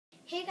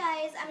Hey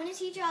guys, I'm going to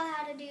teach you all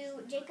how to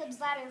do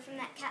Jacob's ladder from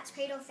that cat's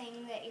cradle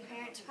thing that your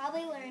parents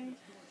probably learned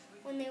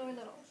when they were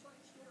little.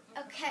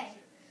 Okay,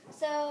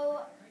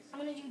 so I'm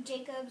going to do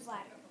Jacob's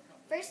ladder.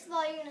 First of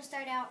all, you're going to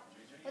start out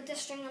with the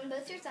string on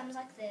both your thumbs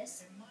like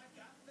this.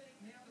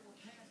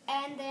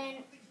 And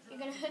then you're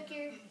going to hook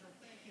your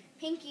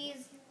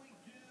pinkies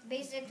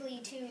basically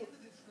to,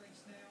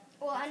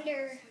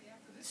 under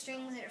the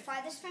strings that are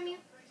farthest from you.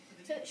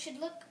 So it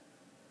should look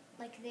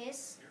like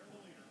this,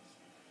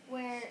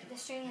 where the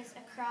string is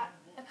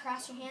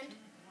across your hand.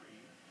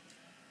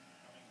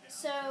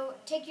 So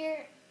take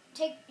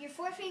your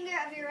forefinger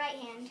of your right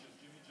hand,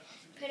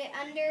 put it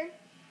under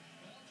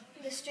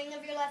the string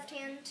of your left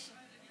hand,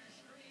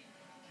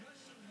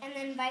 and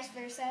then vice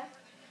versa.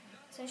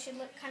 So it should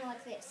look kind of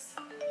like this.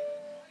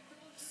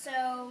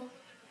 So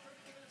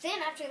then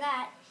after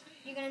that,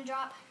 you're going to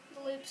drop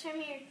the loops from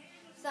your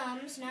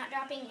thumbs, not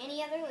dropping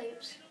any other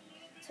loops.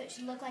 So it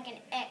should look like an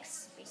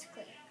X,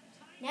 basically.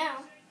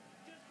 Now,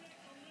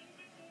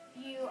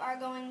 you are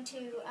going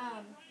to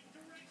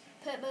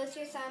put both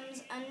your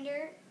thumbs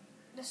under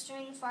the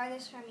string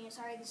farthest from you.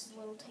 Sorry, this is a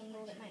little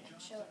tangled. It might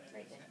not show up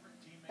right there.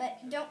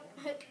 But don't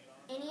hook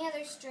any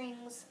other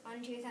strings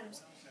onto your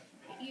thumbs.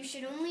 You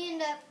should only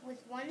end up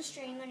with one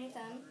string on your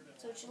thumb,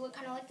 so it should look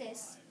kind of like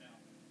this,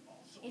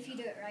 if you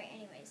do it right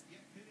anyways.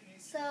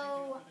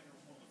 So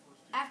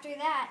after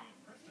that,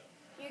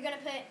 you're going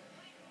to put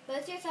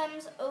both your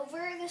thumbs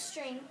over the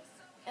string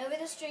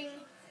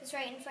that's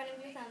right in front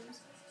of your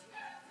thumbs,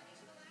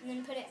 and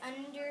then put it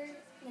under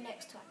the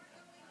next one.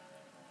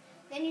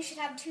 Then you should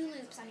have 2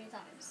 loops on your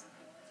thumbs.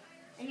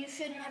 And you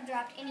shouldn't have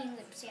dropped any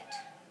loops yet.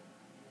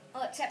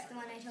 Oh, except the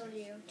one I told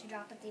you to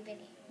drop at the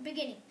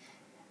beginning.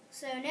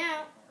 So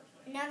now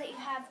that you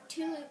have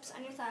 2 loops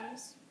on your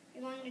thumbs,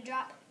 you're going to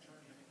drop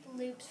the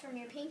loops from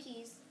your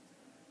pinkies.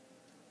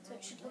 So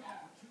it should look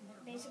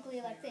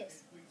basically like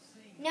this.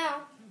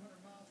 Now,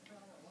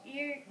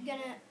 you're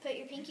going to put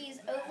your pinkies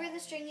over the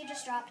string you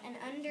just dropped and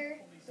under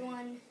the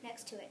one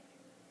next to it.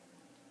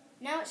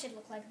 Now it should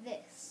look like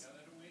this.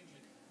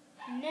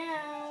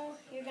 Now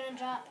you're going to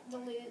drop the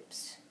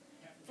loops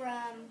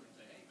from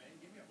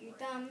your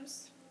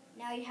thumbs.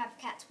 Now you have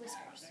cat's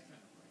whiskers.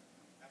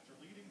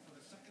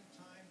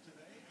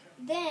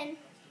 Then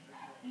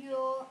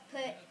you'll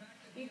put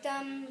your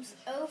thumbs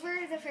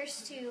over the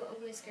first 2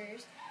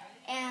 whiskers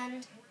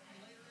and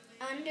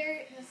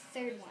under the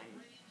third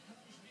one.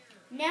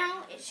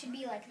 Now it should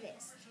be like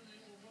this.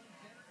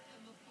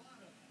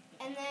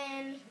 And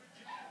then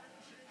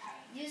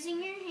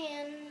using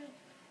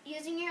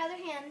your other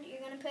hand, you're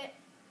going to put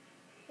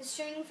the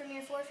string from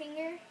your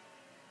forefinger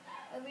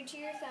over to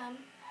your thumb.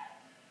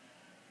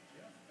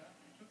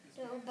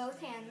 Do it with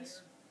both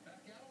hands.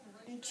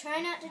 And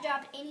try not to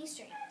drop any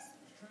strings.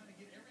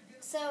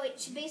 So it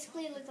should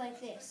basically look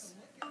like this.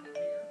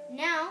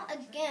 Now,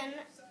 again,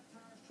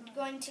 you're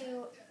going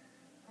to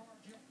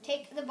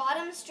take the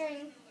bottom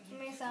string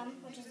from your thumb,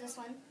 which is this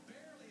one,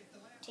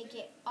 take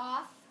it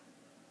off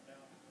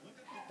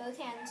with both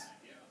hands.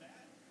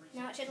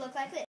 Now it should look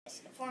like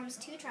this. It forms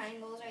 2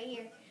 triangles right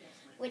here,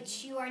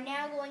 which you are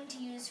now going to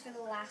use for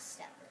the last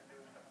step.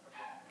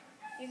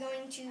 You're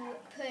going to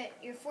put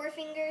your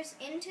forefingers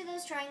into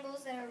those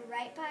triangles that are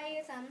right by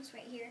your thumbs,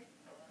 right here.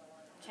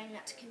 Trying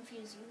not to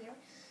confuse you here.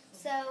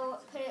 So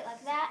put it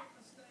like that,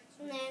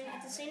 and then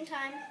at the same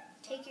time,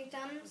 take your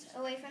thumbs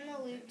away from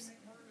the loops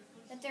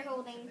that they're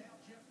holding,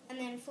 and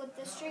then flip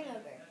the string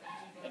over.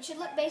 It should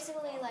look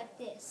basically like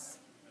this.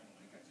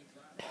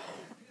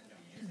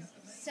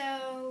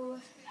 So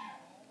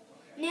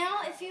now,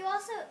 if you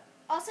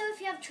if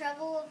you have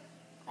trouble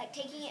like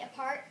taking it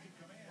apart,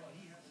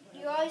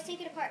 you always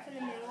take it apart from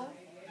the middle,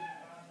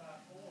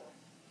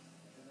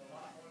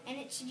 and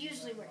it should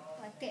usually work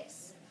like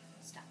this.